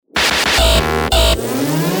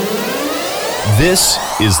This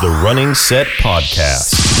is the Running Set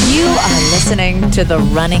Podcast. You are listening to the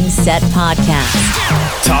Running Set Podcast.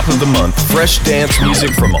 Top of the month, fresh dance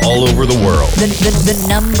music from all over the world. The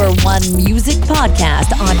number one music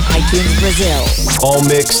podcast on iTunes Brazil. All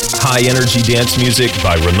mixed, high-energy dance music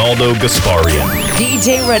by Ronaldo Gasparian.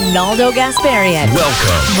 DJ Ronaldo Gasparian.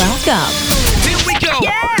 Welcome. Here we go.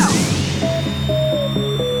 Yeah!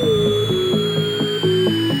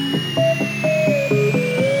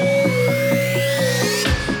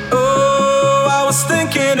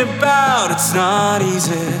 Thinking about it's not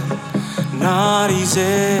easy.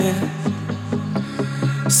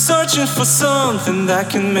 Searching for something that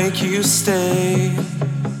can make you stay.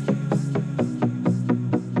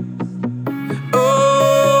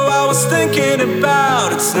 Oh, I was thinking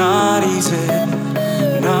about it's not easy.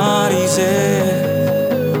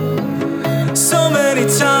 So many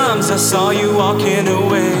times I saw you walking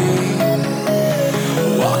away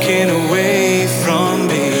from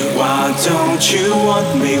me. Why don't you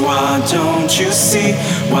want me? Why don't you see?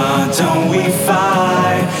 Why don't we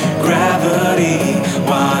fight gravity?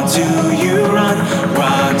 Why do you run?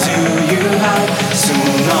 Why do you hide?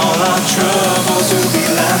 Soon all our troubles will be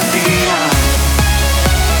left behind.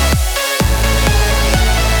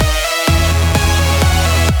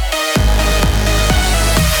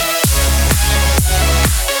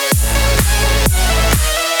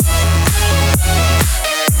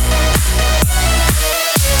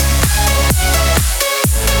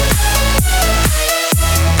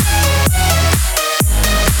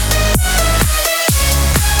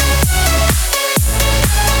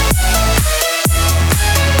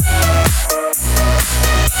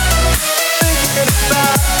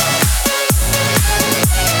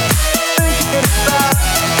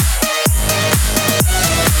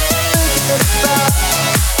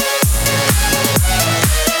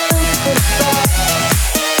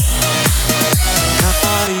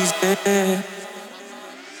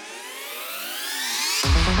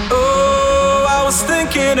 Oh, I was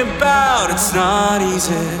thinking about it's not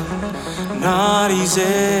easy.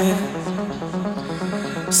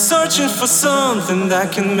 Searching for something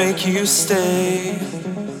that can make you stay.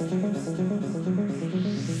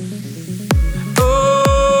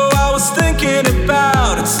 Oh, I was thinking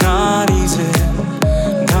about it's not easy.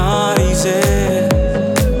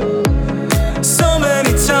 So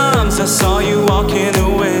many times I saw you walking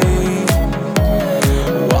away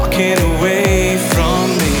from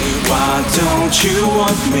me. Why don't you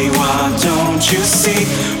want me? Why don't you see?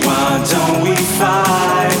 Why don't we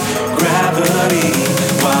fight gravity?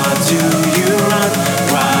 Why do you run?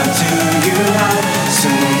 Why do you hide?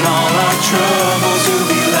 Soon all our troubles will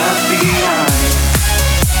be left behind.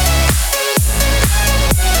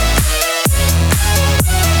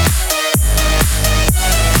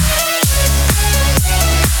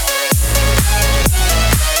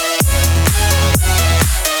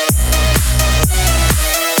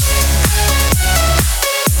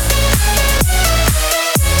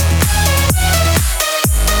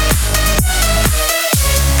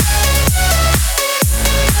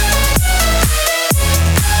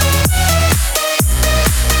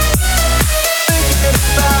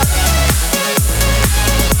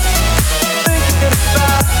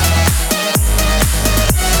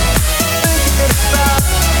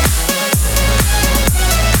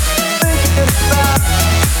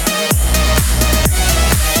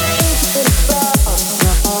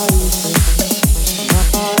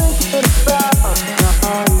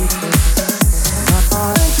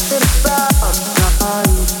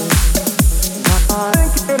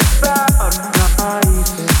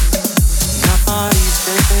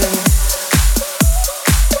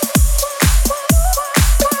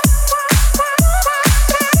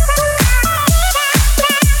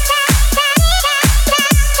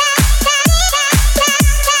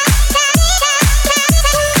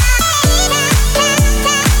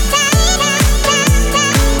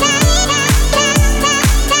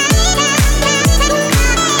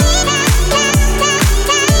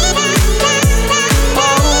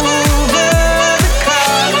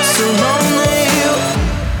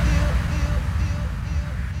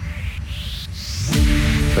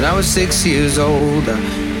 When I was 6 years old, I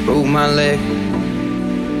broke my leg.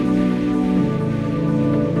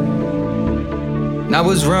 And I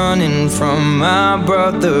was running from my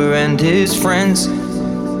brother and his friends,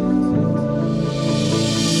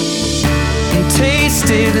 and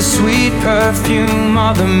tasted the sweet perfume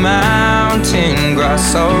of the mountain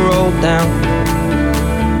grass I rolled down.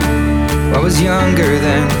 I was younger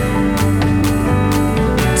then.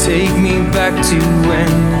 Take me back to when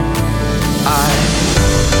I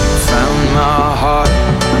found my heart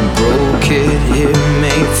and broke it here.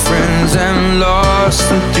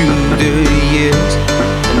 the years,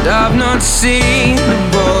 and I've not seen the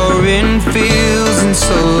boring fields in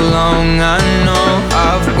so long. I know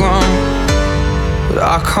I've grown, but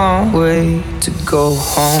I can't wait to go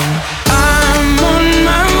home. I'm on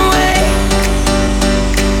my way,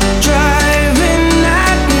 driving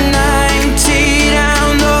at 90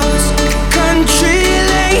 down those country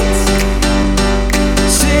lanes,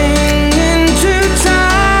 singing to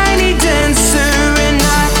Tiny Dancer, and I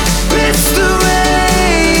miss the way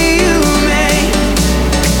you make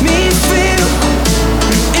me feel.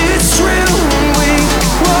 It's real when we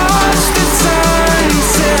watch the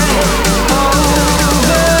sunset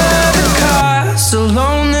over the castle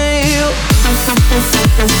on the hill.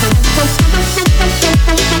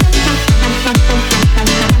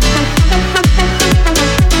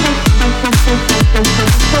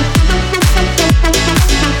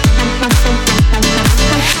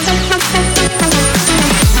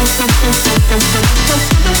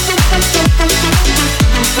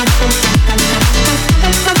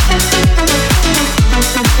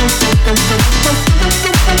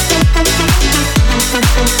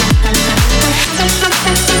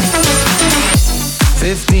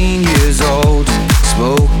 15 years old,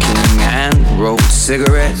 smoking and rolled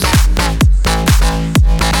cigarettes,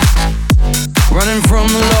 running from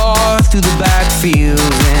the law through the backfields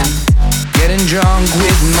and getting drunk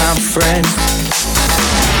with my friends.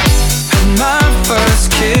 Had my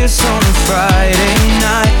first kiss on a Friday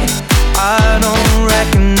night. I don't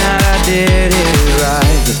reckon that I did it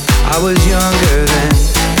right, but I was younger then.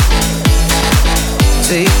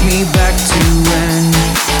 Take me back to when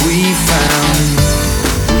we found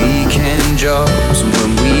weekend jobs.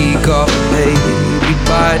 When we got paid, we'd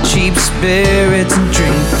buy cheap spirits and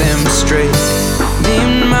drink them straight. Me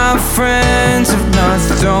and my friends have not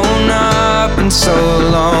thrown up in so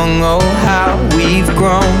long. Oh, how we've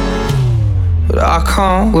grown, but I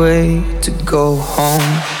can't wait to go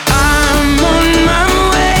home. I'm on my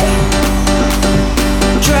way,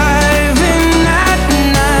 driving at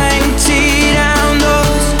 90 down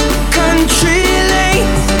those country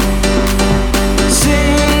lanes,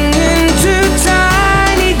 singing to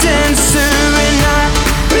Tiny Dancer, and I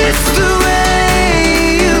miss the way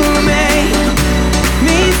you make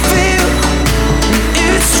me feel.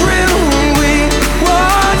 It's real when we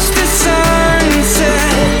watch the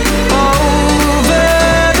sunset over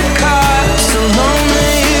the castle on the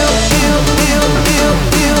hill.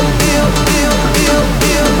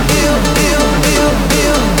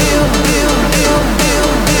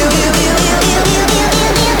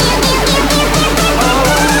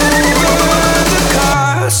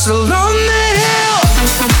 Castle on the hill.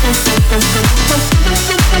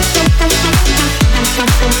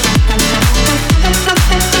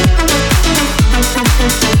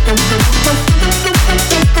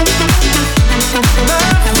 My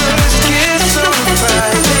first kiss on a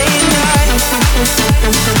Friday night.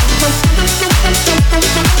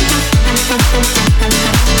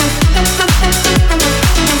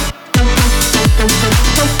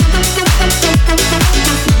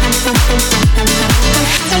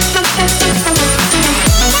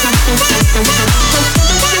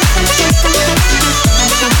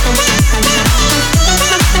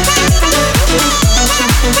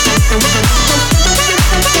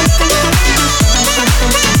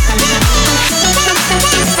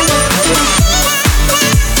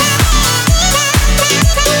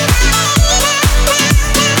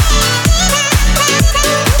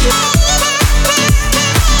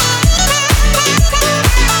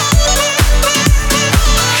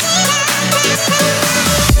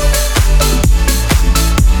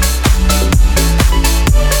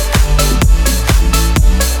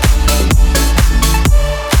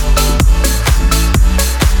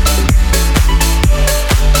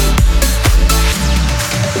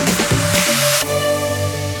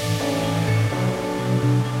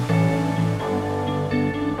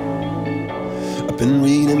 Been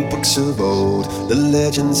reading books of old, the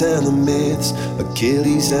legends and the myths,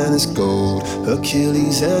 Achilles and his gold,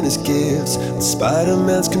 Hercules and his gifts, and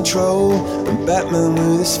Spider-Man's control, and Batman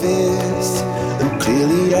with his fists. And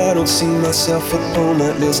clearly I don't see myself upon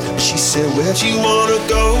that list. But she said, where'd you wanna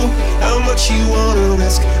go? How much you wanna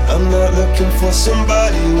risk? I'm not looking for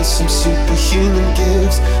somebody with some superhuman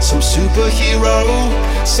gifts, some superhero,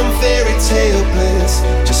 some fairy tale bliss.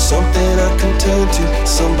 Just something I can turn to,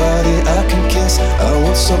 somebody I can kiss. I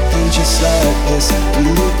want something just like this.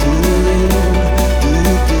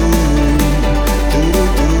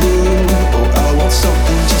 Oh, I want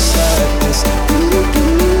something just like this.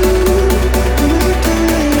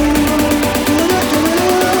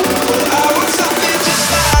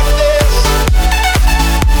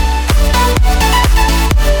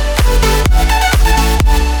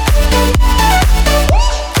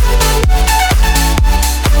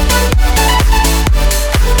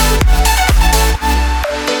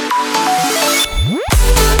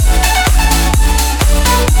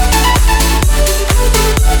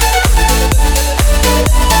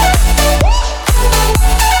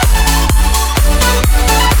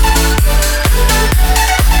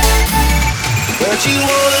 you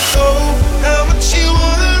wanna go? How much you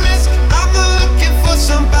wanna risk? I'm not looking for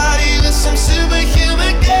somebody with some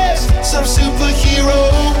superhuman gifts, some superhero,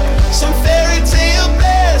 some fairy tale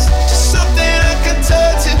bliss. Just something I can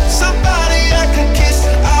turn to, somebody I can kiss.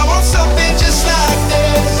 I want something just like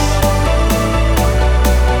this.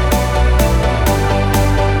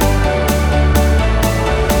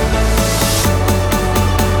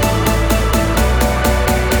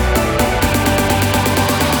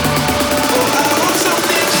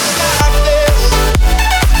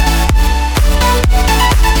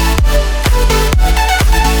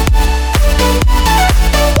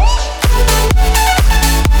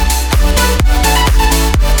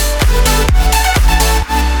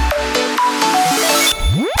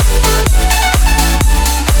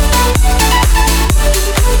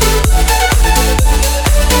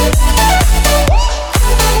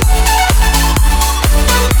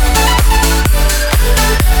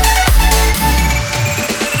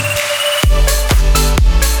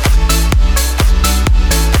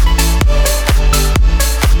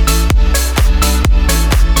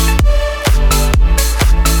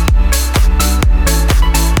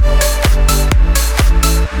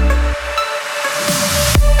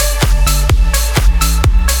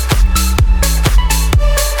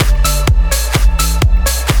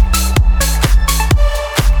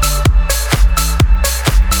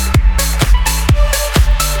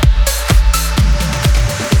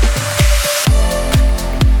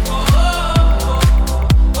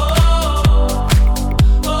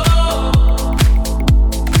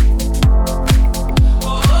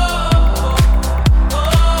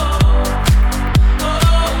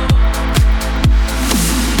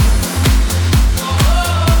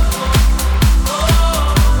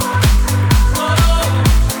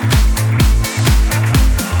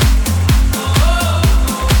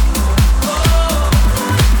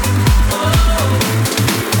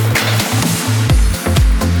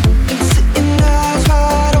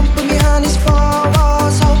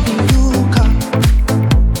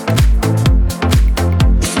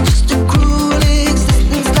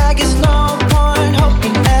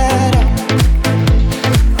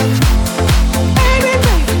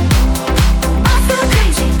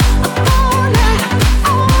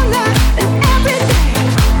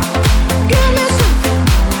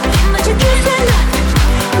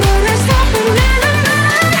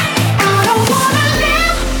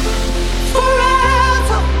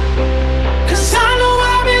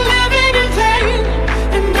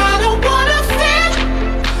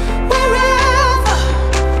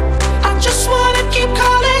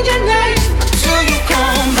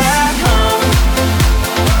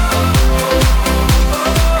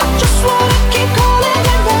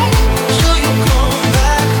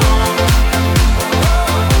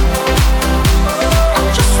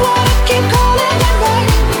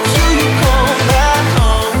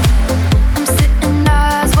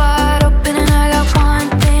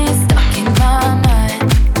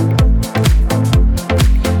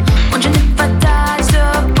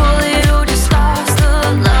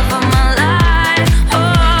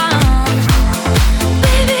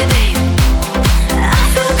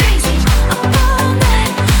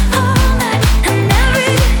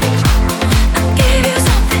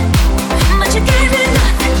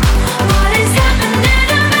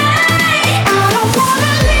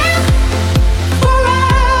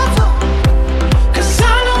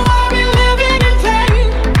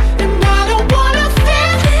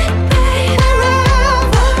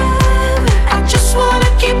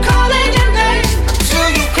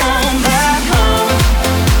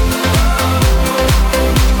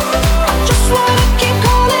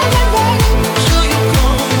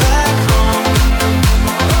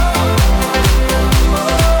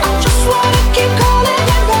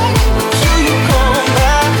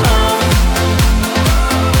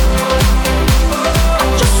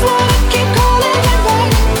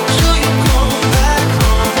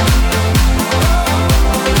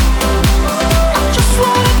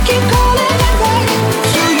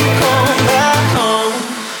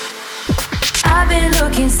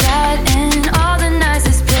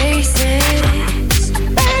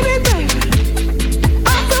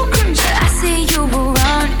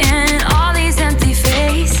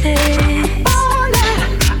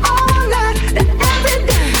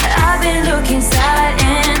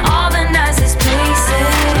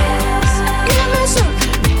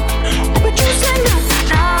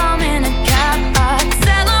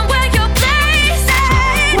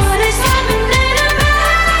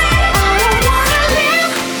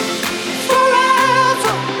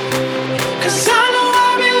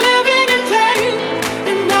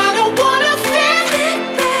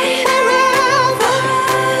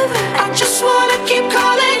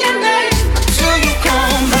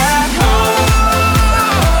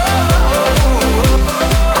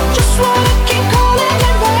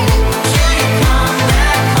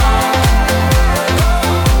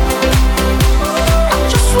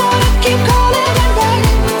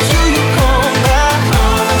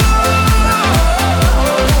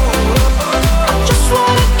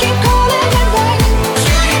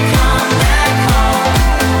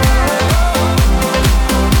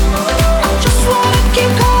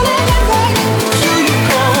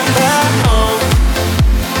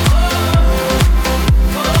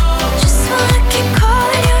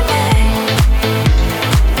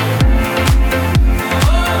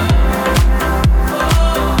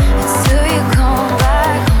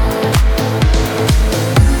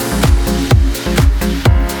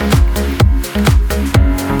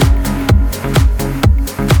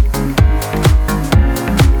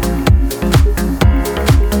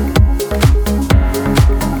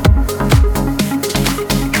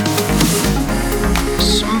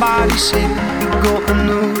 say you got a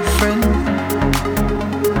new friend,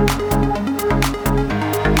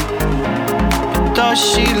 but does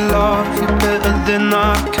she love you better than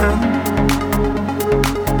I can?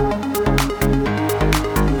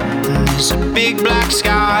 And there's a big black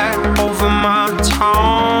sky over my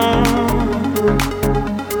town.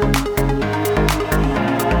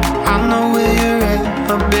 I know where you're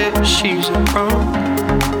at, I bet she's around.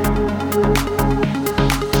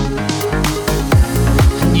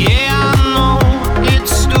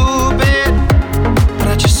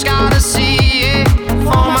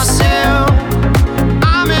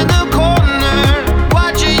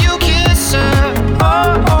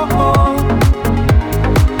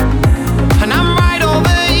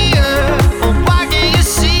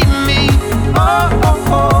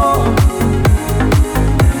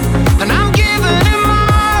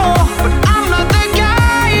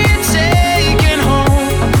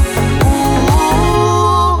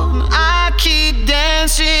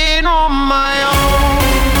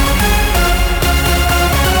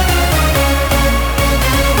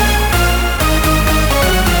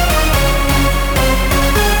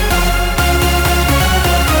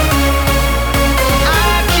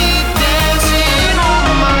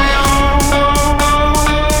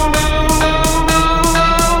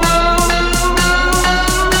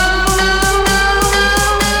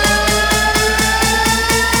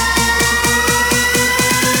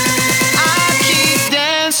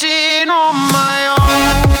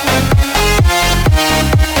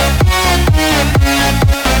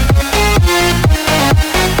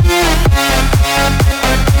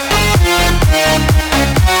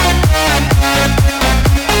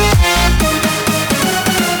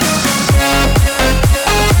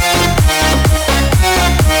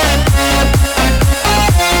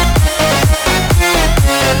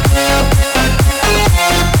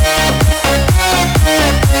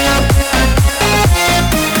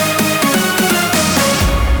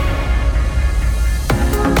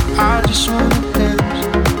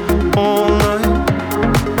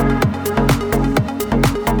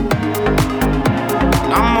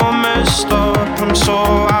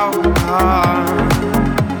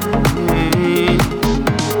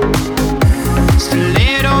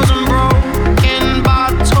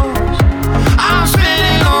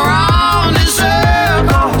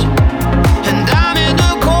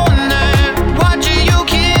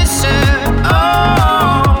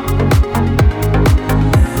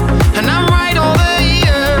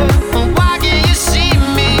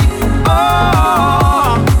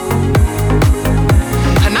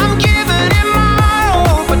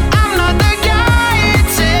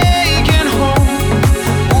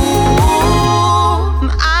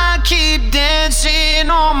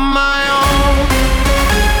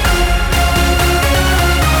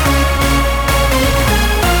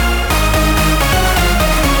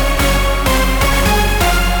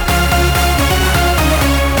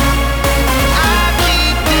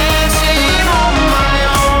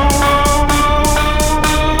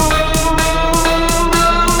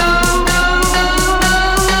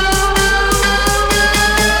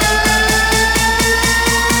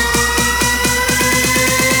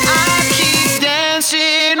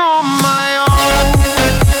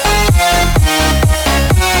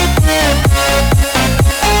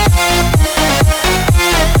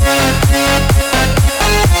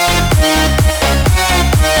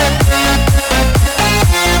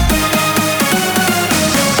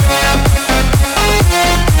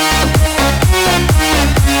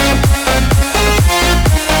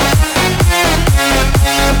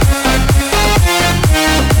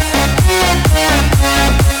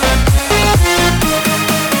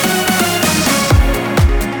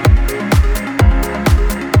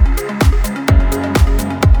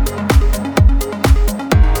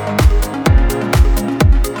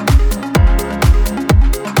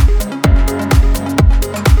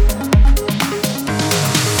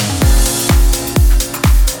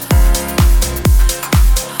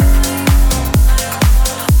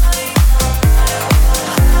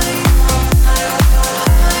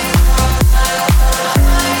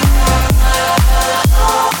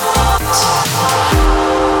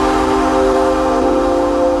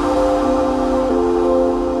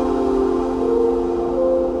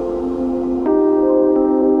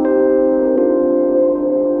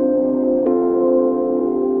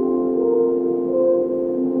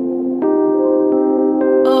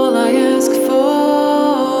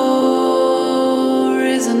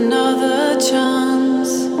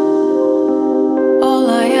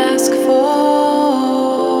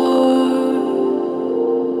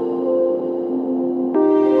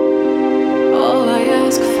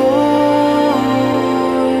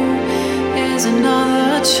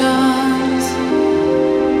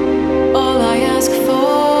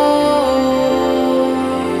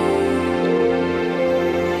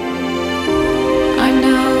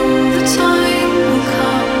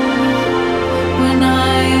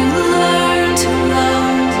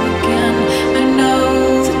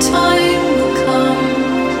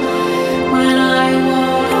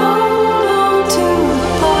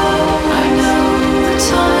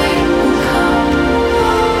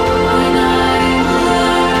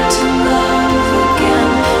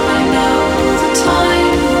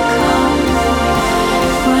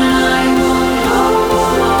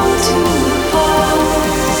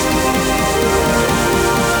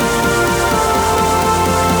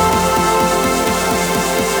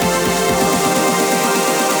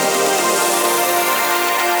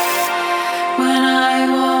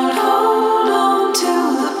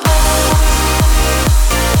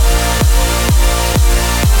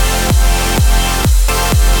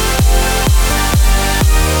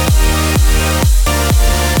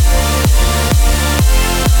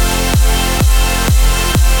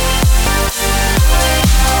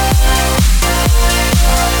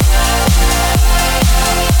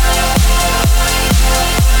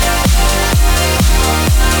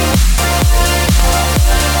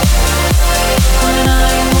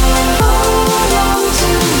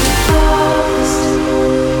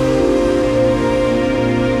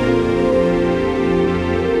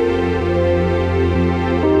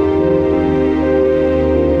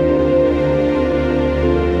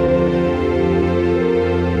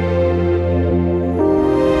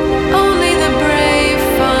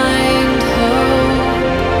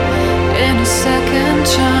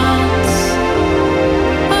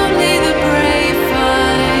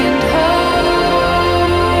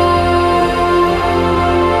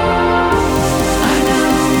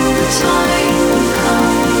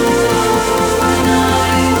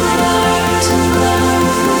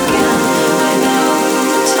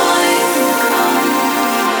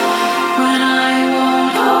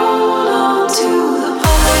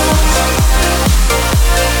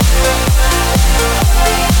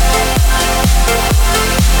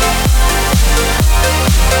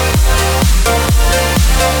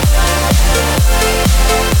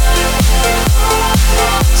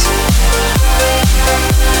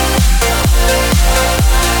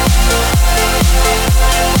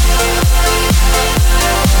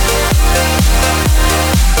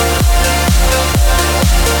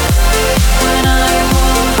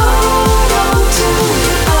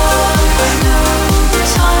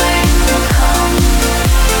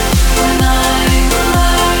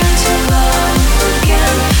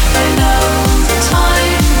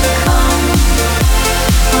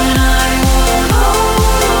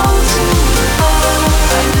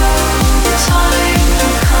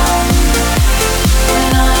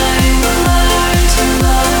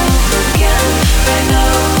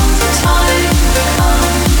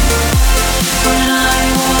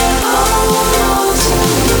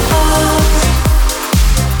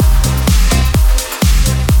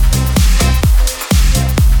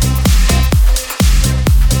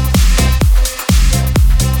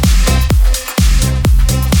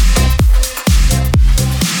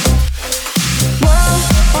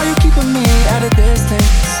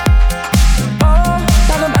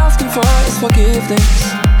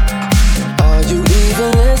 distance. Are you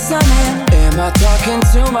even listening? Am I talking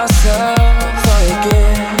to myself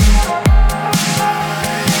again?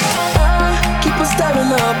 I keep on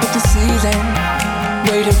staring up at the ceiling,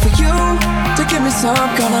 waiting for you to give me some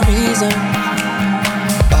kind of reason.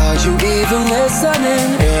 Are you even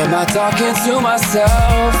listening? Am I talking to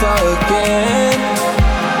myself again?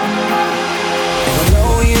 And I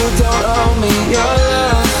know you don't owe me your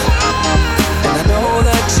love, and I know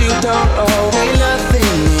that you don't owe me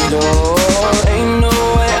nothing at all. Ain't no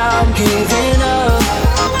way I'm giving up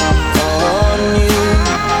on you.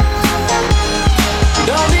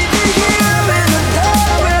 Don't leave me here in the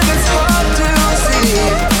dark where it's hard to see.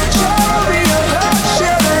 Show me your heart,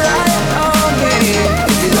 shed a light on me.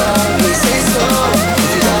 If you love me, say so. If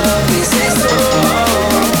you love me, say so.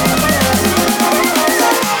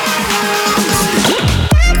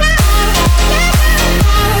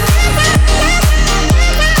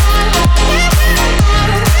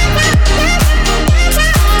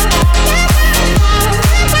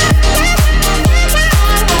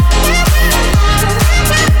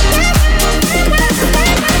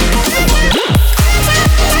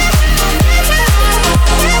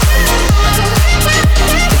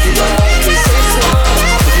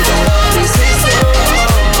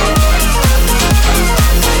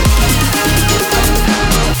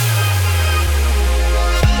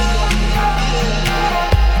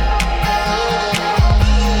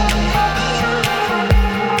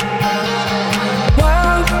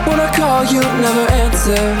 You never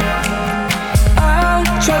answer. I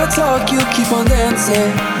try to talk, you keep on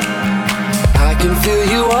dancing. I can feel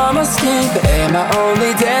you on my skin, but am I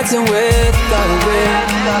only dancing with the wind?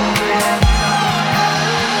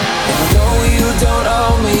 And I know you don't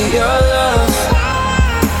owe me your love,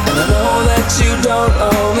 and I know that you don't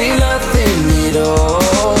owe me nothing at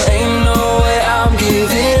all. Ain't no way I'm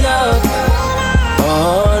giving up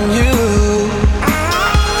on you.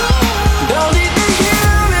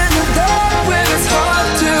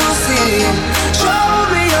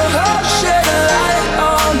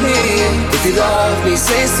 If you love me,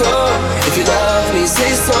 say so. If you love me,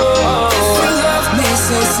 say so. If you love me,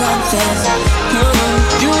 say something.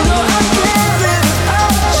 You know I can't live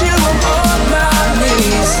without you. I'm on my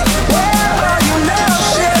knees. Where are you now?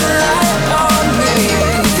 Shed a light on me.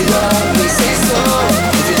 If you love me, say so.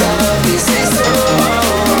 If you love me, say so.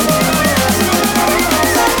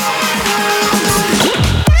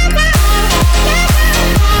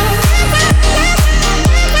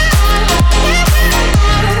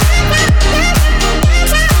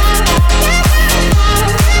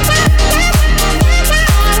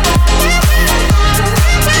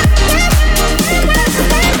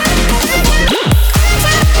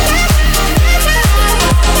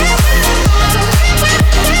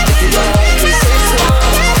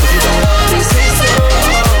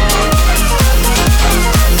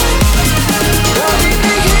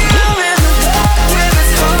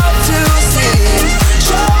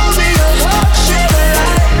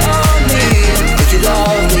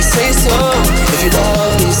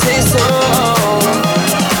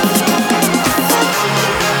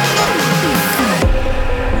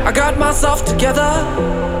 Myself together,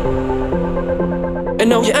 and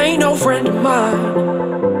no, you ain't no friend of mine.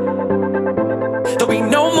 There'll be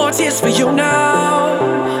no more tears for you now.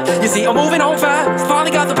 You see, I'm moving on fast.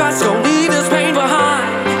 Finally got the past, don't leave this pain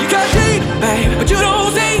behind. You got deep, babe, but you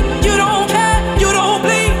don't see, you don't care, you don't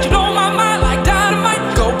bleed. You blow my mind like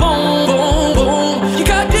dynamite, go boom, boom, boom. You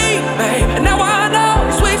got deep, babe, and now I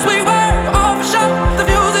know. Sweet, sweet word, all for sure. The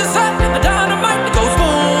fuse is set, the dynamite, it goes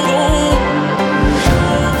boom, boom.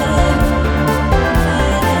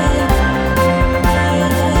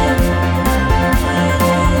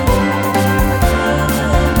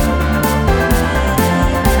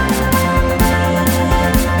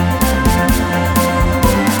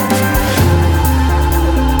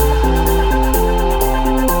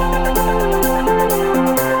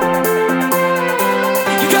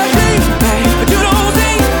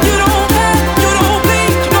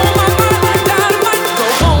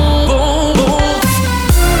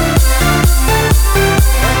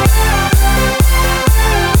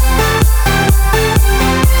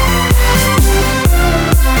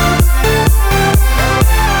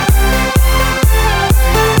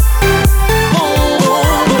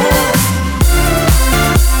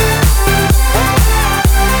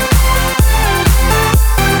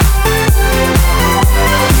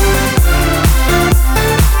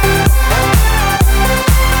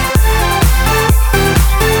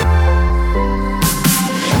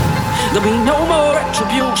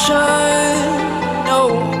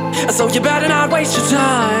 So you better not waste your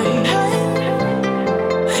time.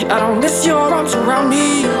 I don't miss your arms around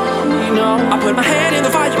me. No, I put my hand in the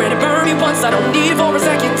fire and it burned me once. I don't need it for a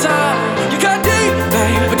second time. You got deep,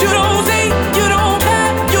 babe, but you don't see, you don't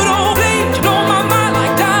care, you don't bleed. You know my mind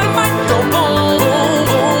like dynamite, go boom, boom,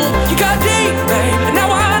 boom. You got deep, babe, and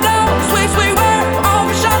now I know. Sweet, sweet word, all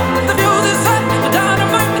the shot, the fuse is hot, the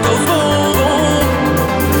dynamite goes boom, boom.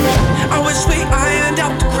 I wish we ironed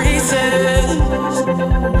out the creases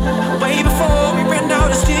way before we ran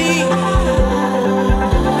out of steam.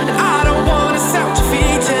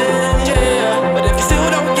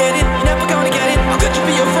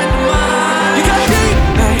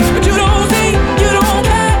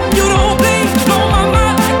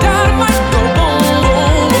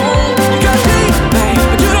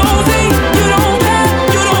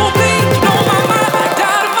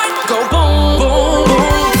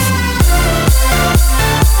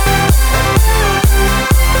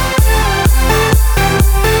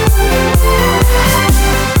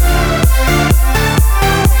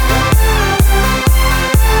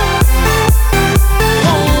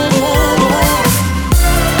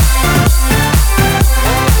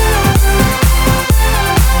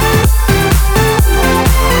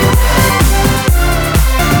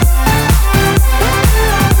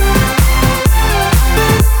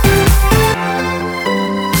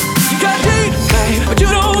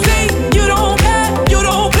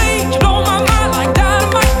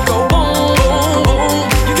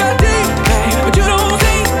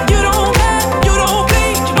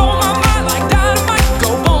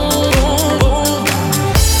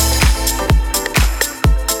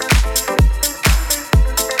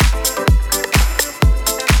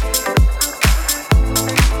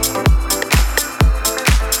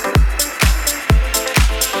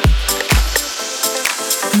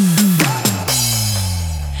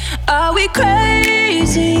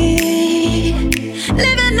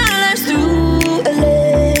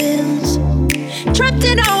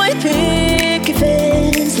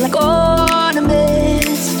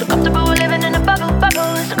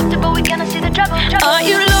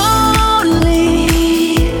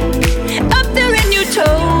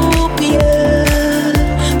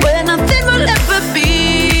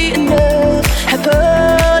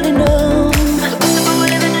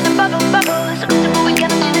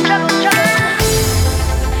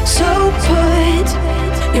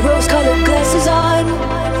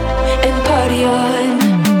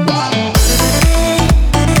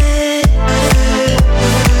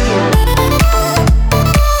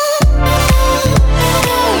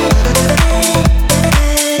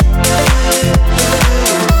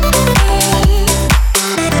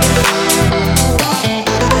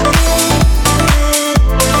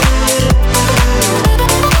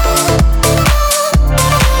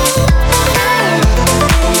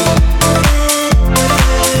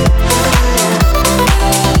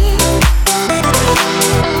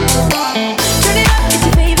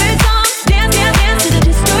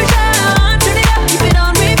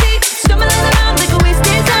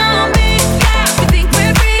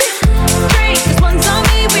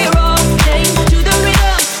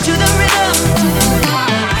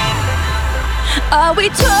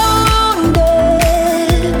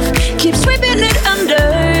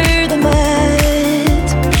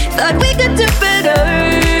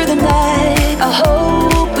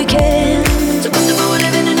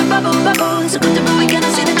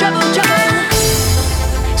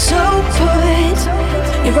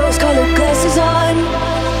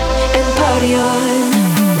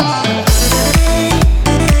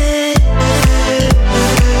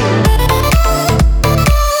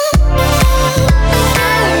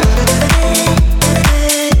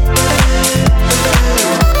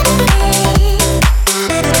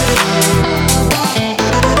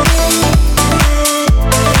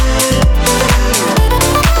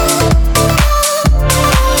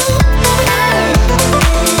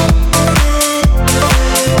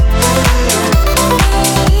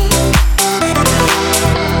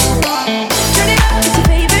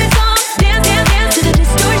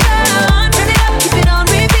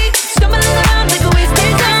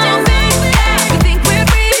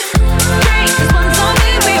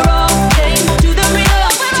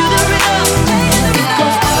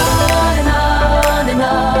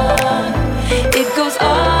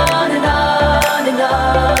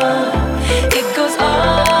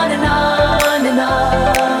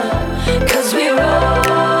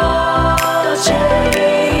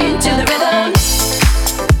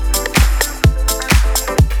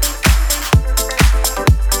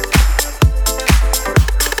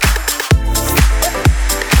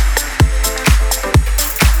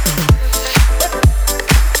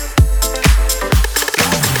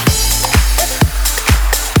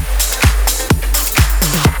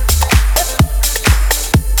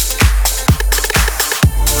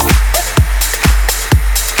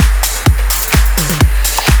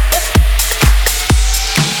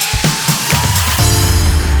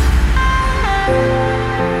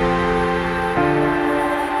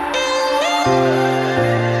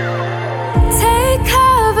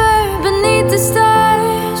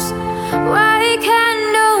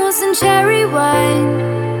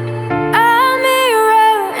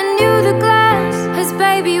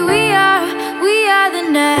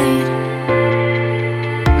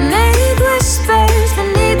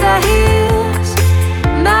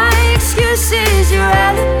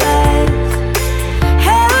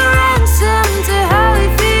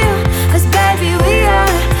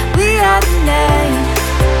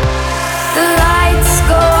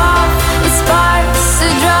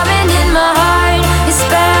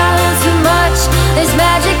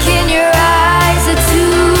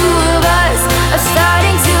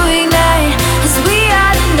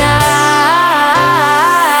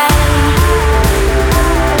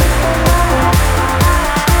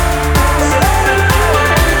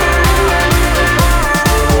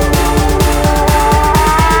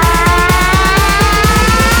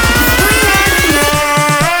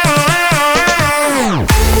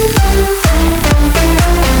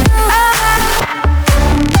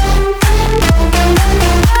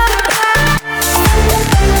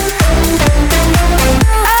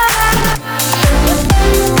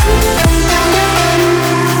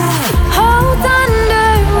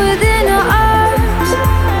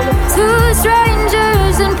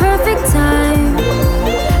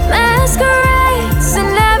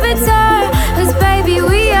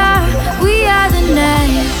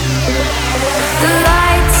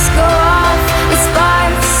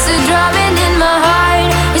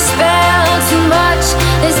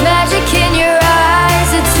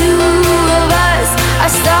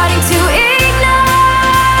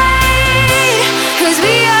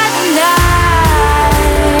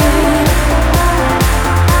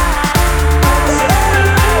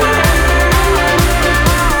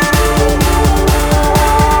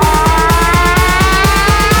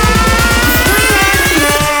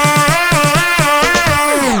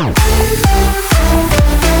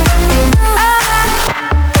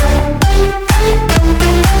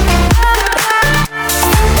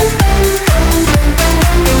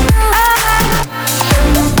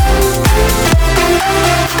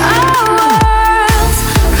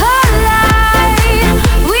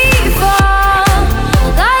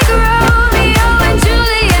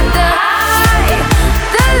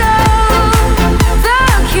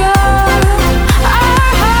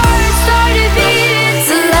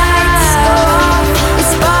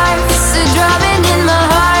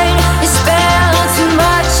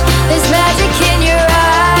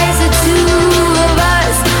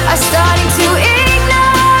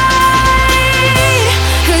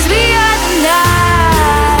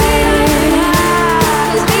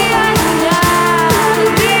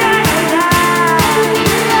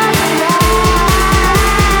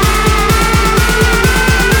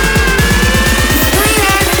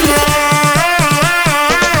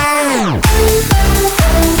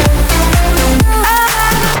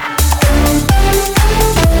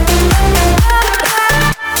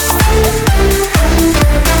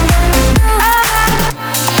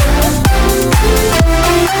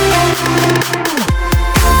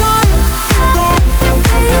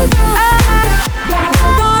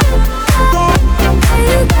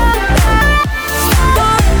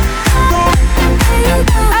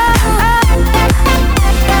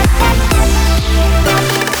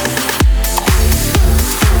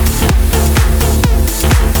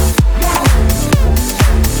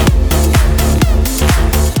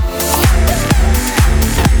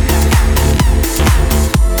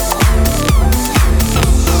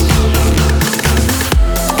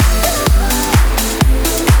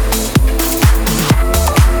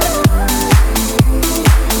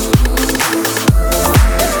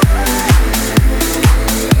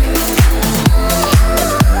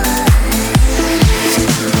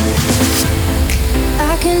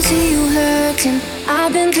 waiting.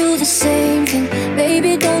 I've been through the same thing.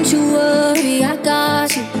 Baby, don't you worry, I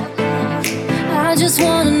got you. I just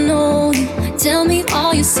wanna know you. Tell me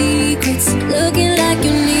all your secrets. Looking like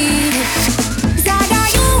you need it. 'Cause I got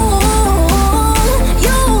you,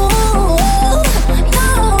 you, you.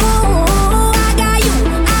 I got you,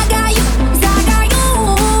 I got you. 'Cause I got you,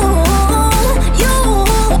 you,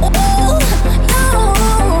 you.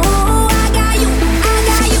 I got you, I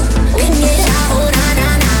got you. We can get high, oh na na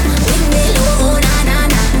na. We can get low, oh na na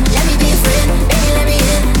na. Let me be a friend, baby, let me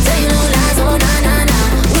in. Tell you no lies, oh na na na.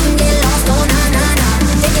 We can get lost, oh na na na.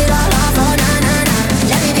 Take it all off, oh na na na.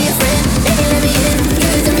 Let me be a friend, baby, let me in.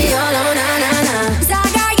 Give it to me all, oh na na na. 'Cause I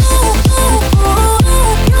got you, you,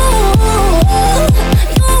 you,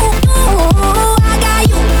 you. I got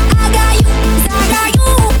you, I got you. 'Cause I got you,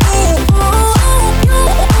 you,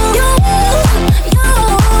 you, you.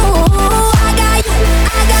 I got you,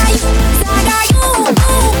 I got you. 'Cause I got you,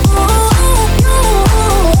 you, you, you.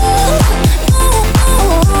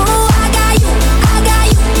 I got you, I got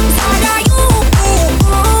you. 'Cause I got you,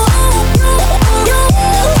 you, you,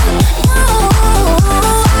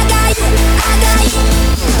 I got you, I got you.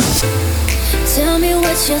 Tell me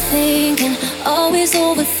what you're thinking, always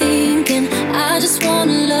overthinking. I just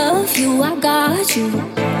wanna love you, I got you.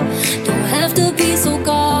 Don't have to be so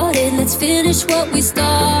guarded, let's finish what we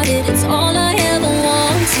started. It's all I ever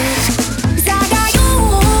wanted. 'Cause I got you,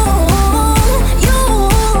 you,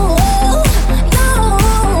 you.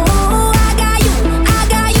 I got you, I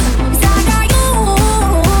got you. 'Cause I got you,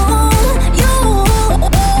 you, you.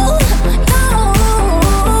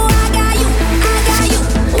 I got you, I got you.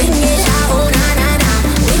 We can get high, oh na na na.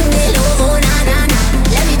 We can get low, oh na na na.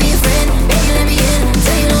 Let me be a friend, baby, let me in.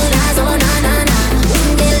 Tell you no lies, oh na na na. We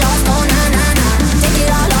can get lost, oh na na na. Take it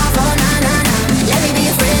all off, oh na na na. Let me be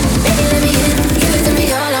a friend, baby, let me in. Give it to me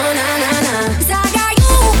all.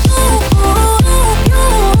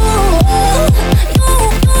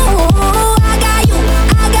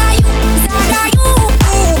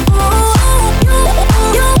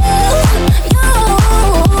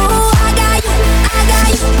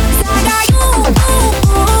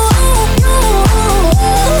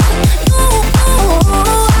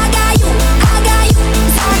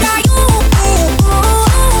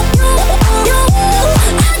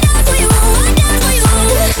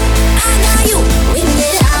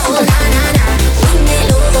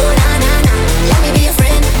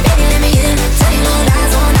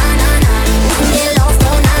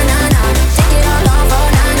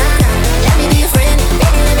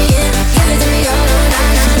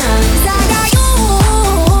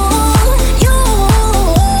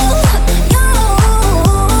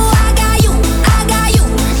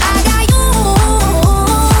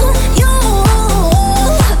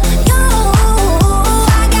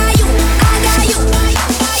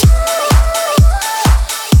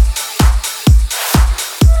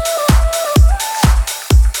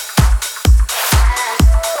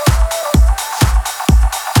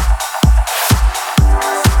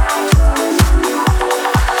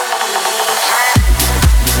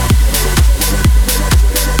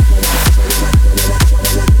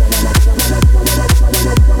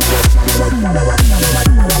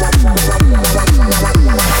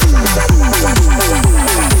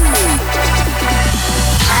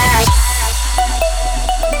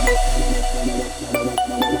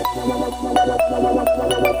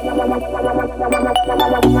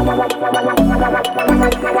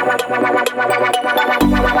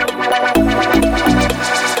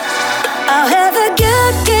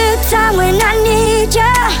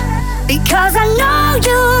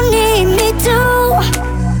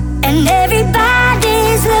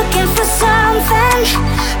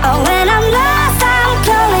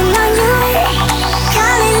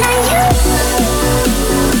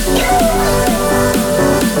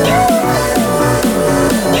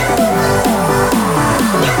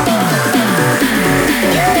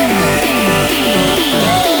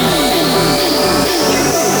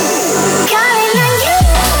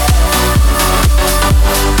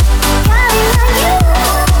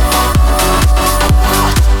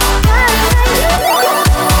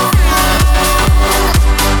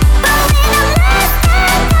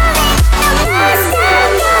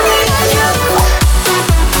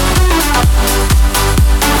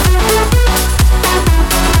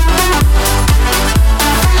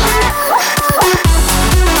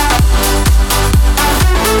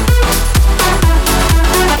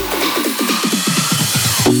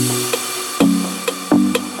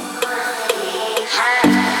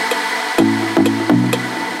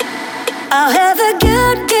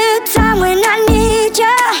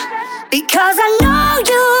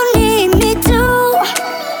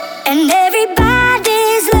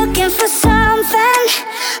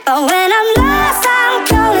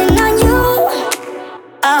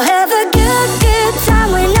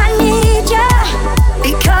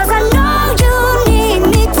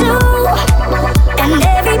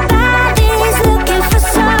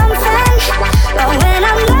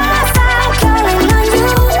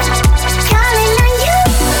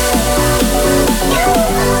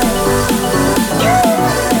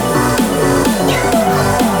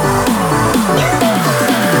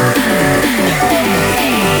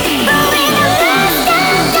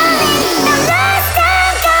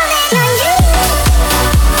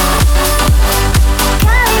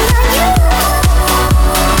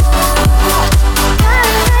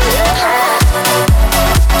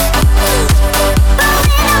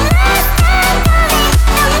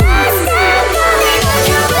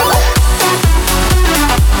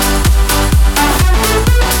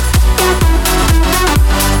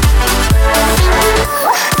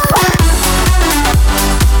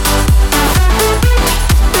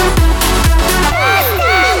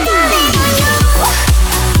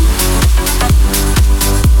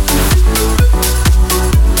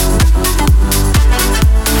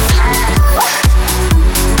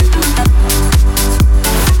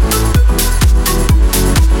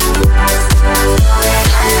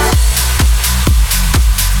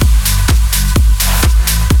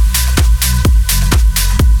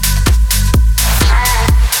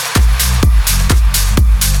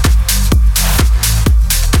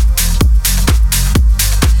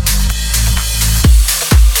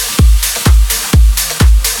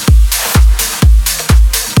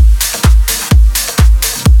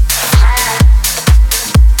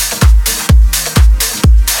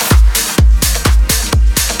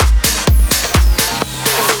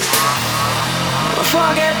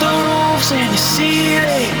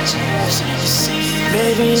 ceiling.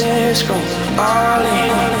 Baby, let's go all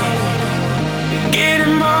in.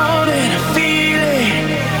 Getting more than I feel it.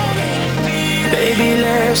 Baby,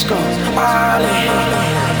 let's go all in.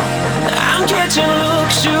 I'm catching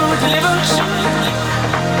looks you deliver.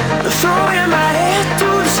 Throwing my head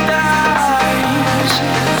through the stars.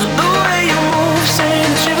 The way you move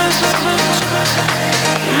sends shivers,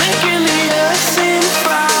 making the earth seem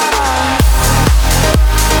fire.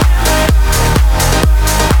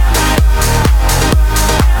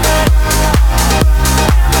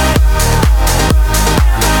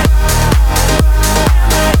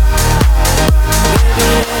 Baby,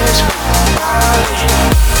 let's go all in.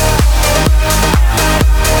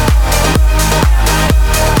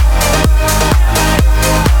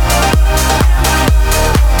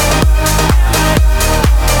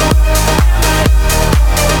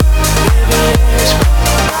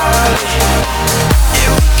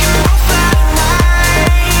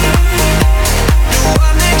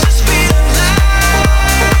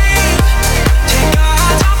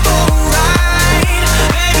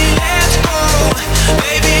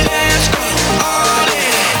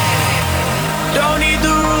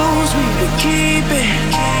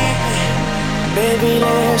 Baby,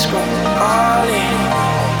 let's go all in.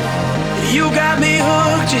 You got me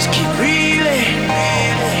hooked, just keep reeling.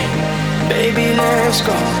 Baby, let's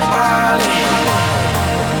go all in.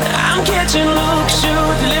 I'm catching looks you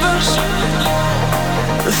deliver.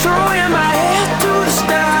 Throwing my head through the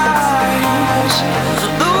stars.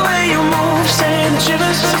 The way you move sends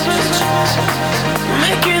shivers,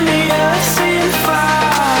 making the earth seem fire.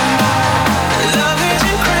 Love is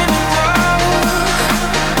incredible.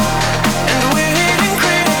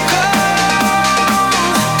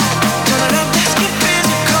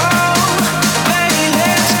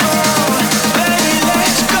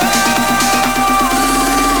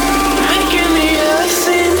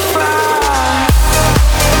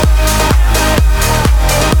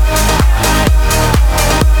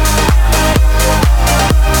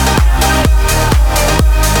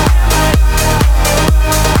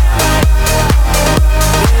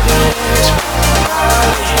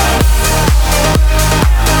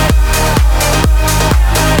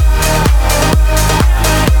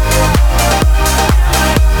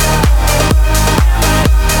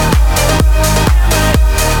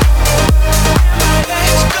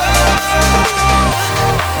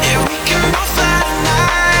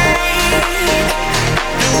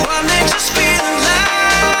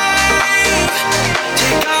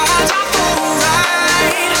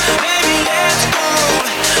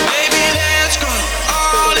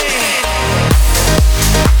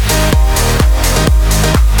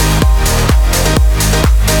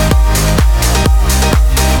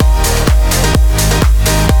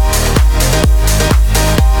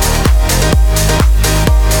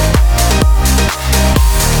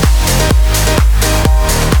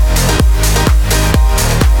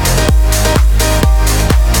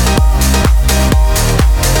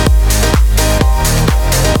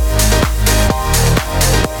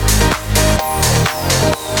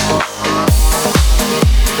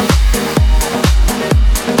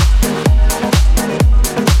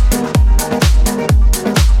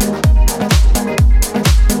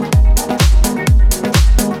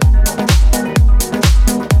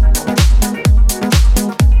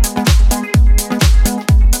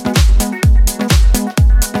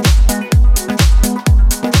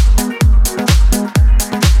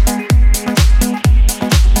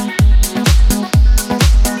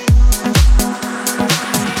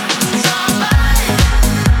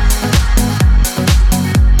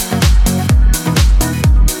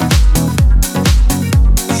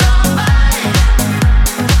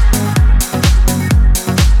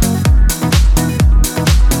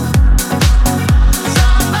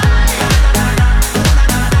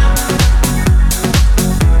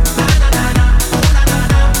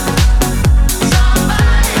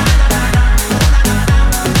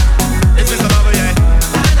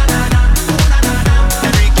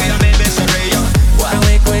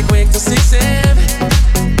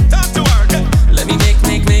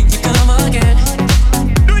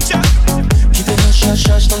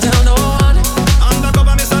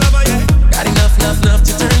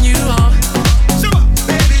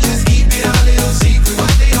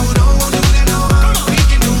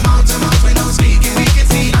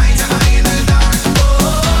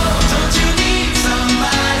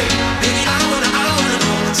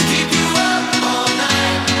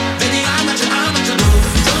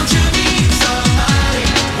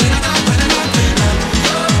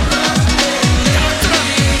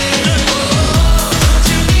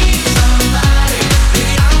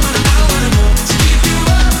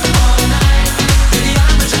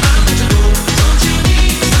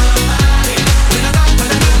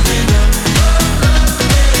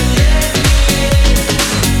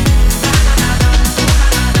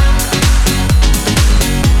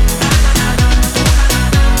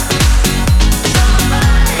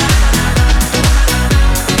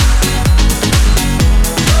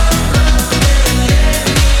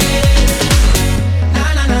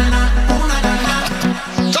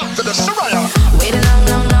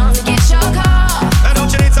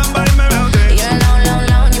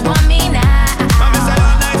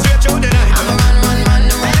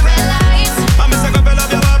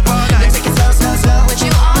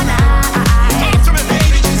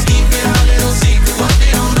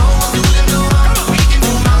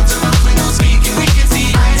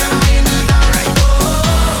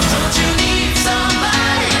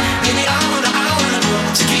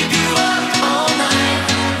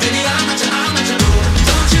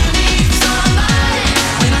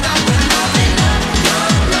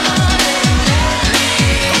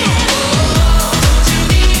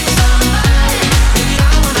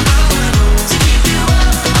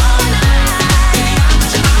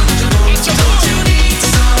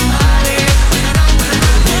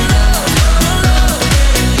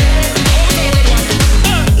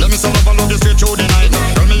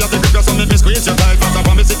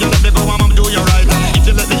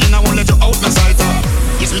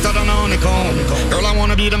 sweeter than a honeycomb. Girl, I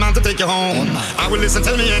wanna be the man to take you home. I will listen,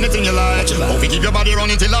 tell me anything you like. Hope you keep your body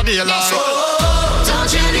running till the daylight.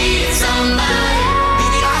 Don't you need somebody?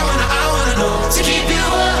 Baby, I wanna know to keep you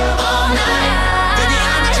up all night. Baby,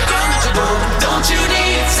 I'm not your boo. Don't you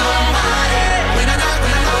need somebody? When I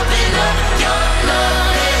open up your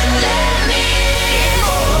love and let me in.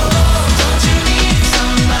 Don't you need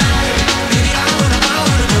somebody? Baby, I wanna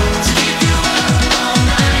know to keep you up all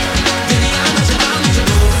night. Baby, I'm not your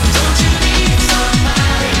boo. Don't you need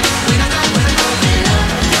somebody? When I open up your love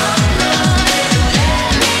and let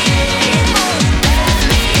me in.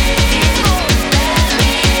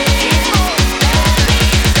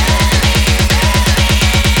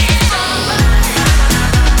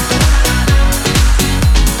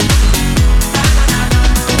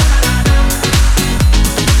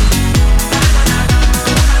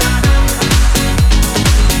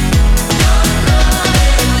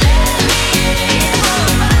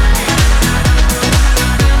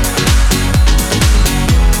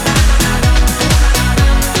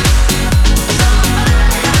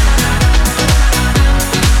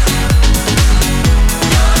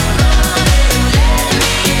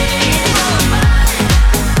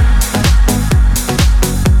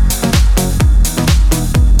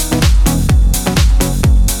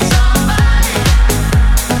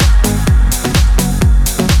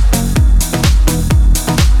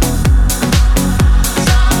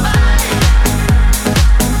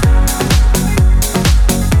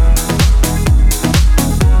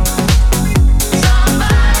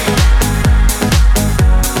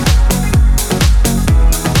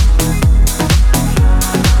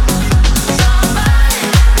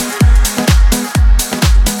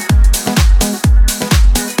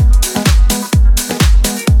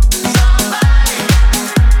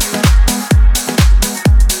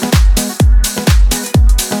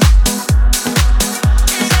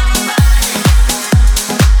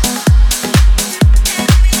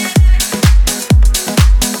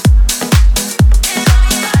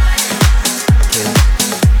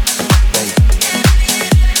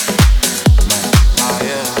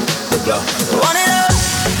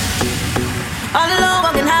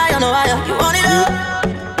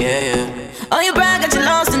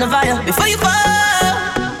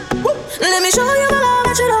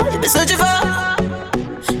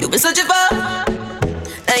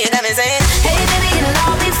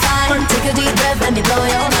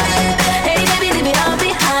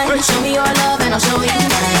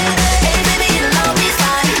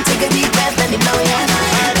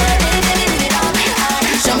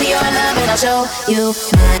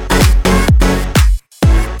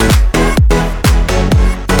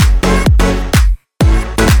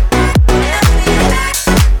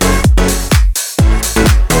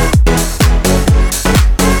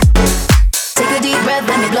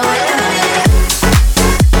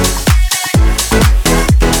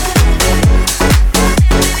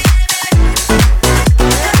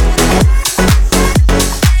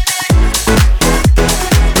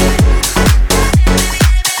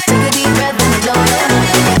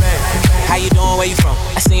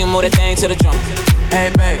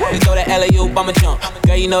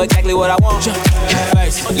 Know exactly what I want.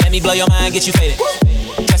 First, let me blow your mind, get you faded.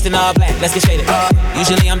 Dressed in all black, let's get shaded.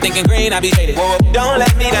 Usually I'm thinking green, I be faded. Don't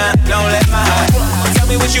let me down, don't let my heart. Tell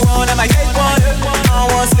me what you want, I might take one. I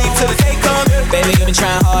don't want sleep till the day comes. Baby, you've been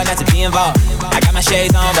trying hard not to be involved. I got my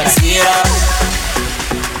shades on, but I see it all.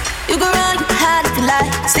 You can run, you can hide if you like.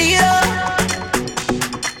 See it all.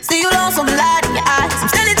 See you lost on the light in your eyes. I'm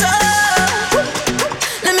standing tall.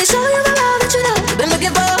 Let me show you the love that you know you've been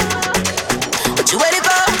looking for. What you waiting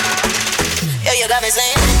for? You got me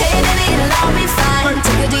saying, hey baby, it'll all be fine.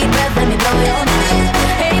 Take a deep breath, let me blow your mind.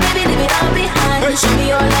 Hey baby, leave it all behind. Show me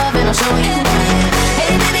your love and I'll show you mine.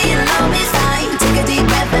 Hey baby, it'll all be fine. Take a deep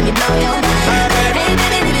breath, let me blow your mind. Hey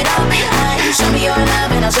baby, leave it all behind. Show me your love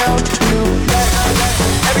and I'll show you.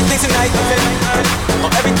 Everything tonight, on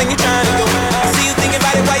everything you're trying to do. I see you thinking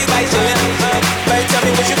about it while you bite your lip. Baby, tell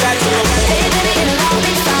me what you got to do. Hey baby, it'll all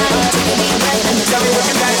be fine. Take a deep breath, let me tell me what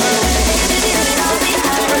you got to do.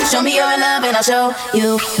 Show me your love and I'll show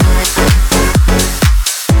you.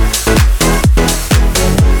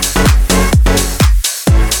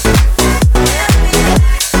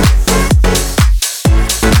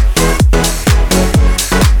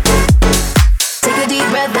 Take a deep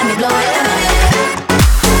breath, let me blow it.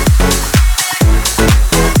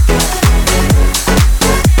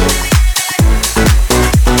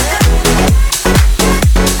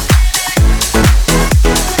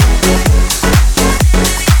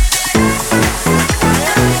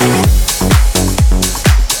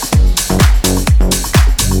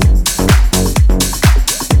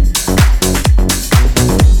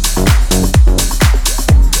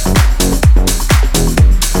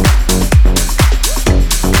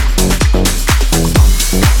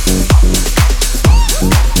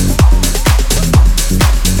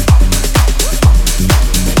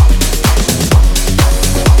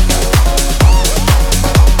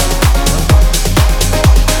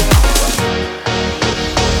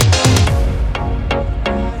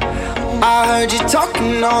 heard you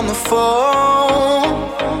talking on the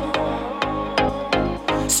phone.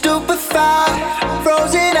 Stupefied,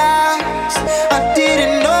 frozen eyes. I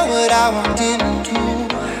didn't know what I wanted to do,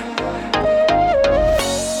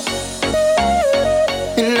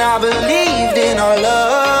 and I believed in our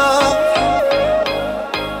love.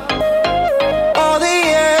 All the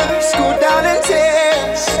years go down in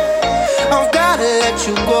tears. I've gotta let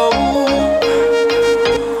you go.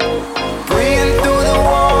 Breathing through the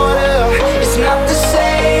water, it's not the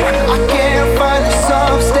same. I can't find the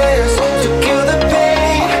substance to kill the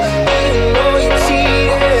pain. Even though you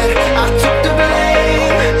cheated, I took the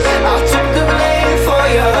blame. I took the blame for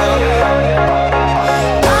you.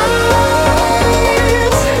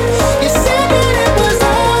 You said that it was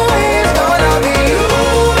always gonna be you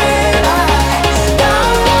and I.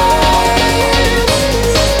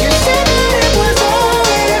 You said that it was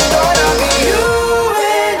always gonna be you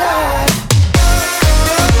and I.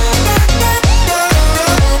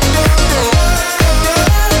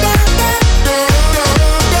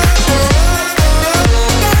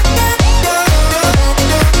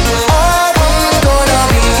 Always gonna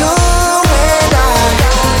be you and I.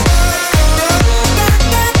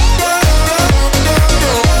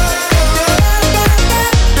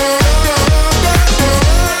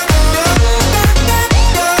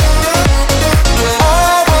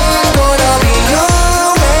 Always gonna be you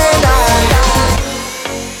and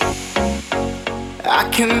I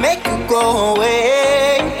can make it go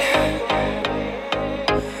away.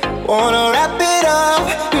 Wanna wrap it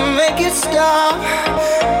up and make it stop,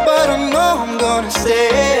 but I know I'm gonna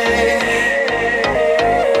stay.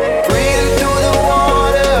 Breathing through the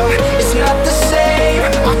water, it's not the same.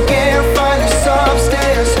 I can't find the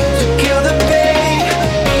substance to kill the pain.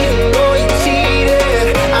 Even though you cheated,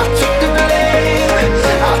 I took the blame.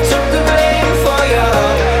 I took the blame for you.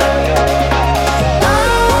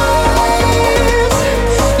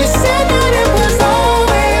 You said that it was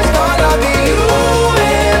always gonna be you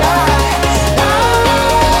and I.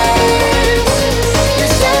 You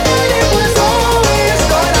said that it was always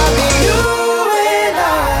gonna be you and I.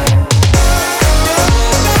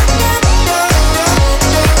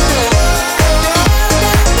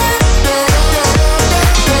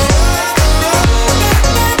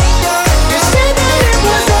 You said that it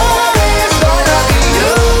was always gonna be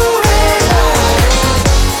you and I.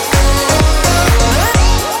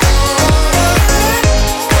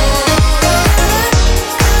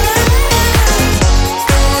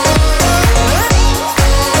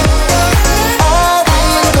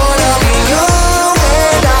 Always gonna be you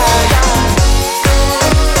and I.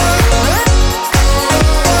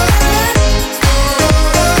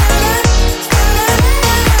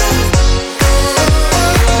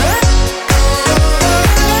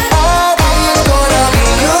 Always gonna be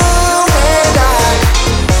you and I.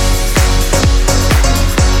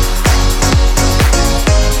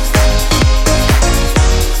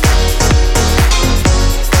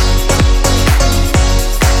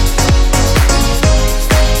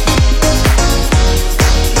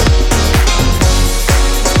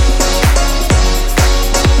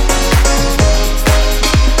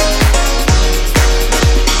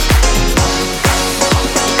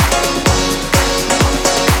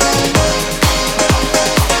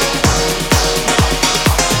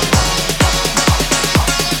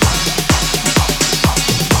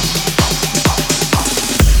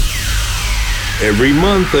 Every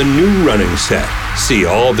month, a new running set. See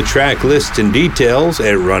all the track lists and details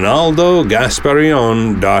at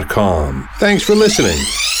RonaldoGasparian.com. Thanks for listening.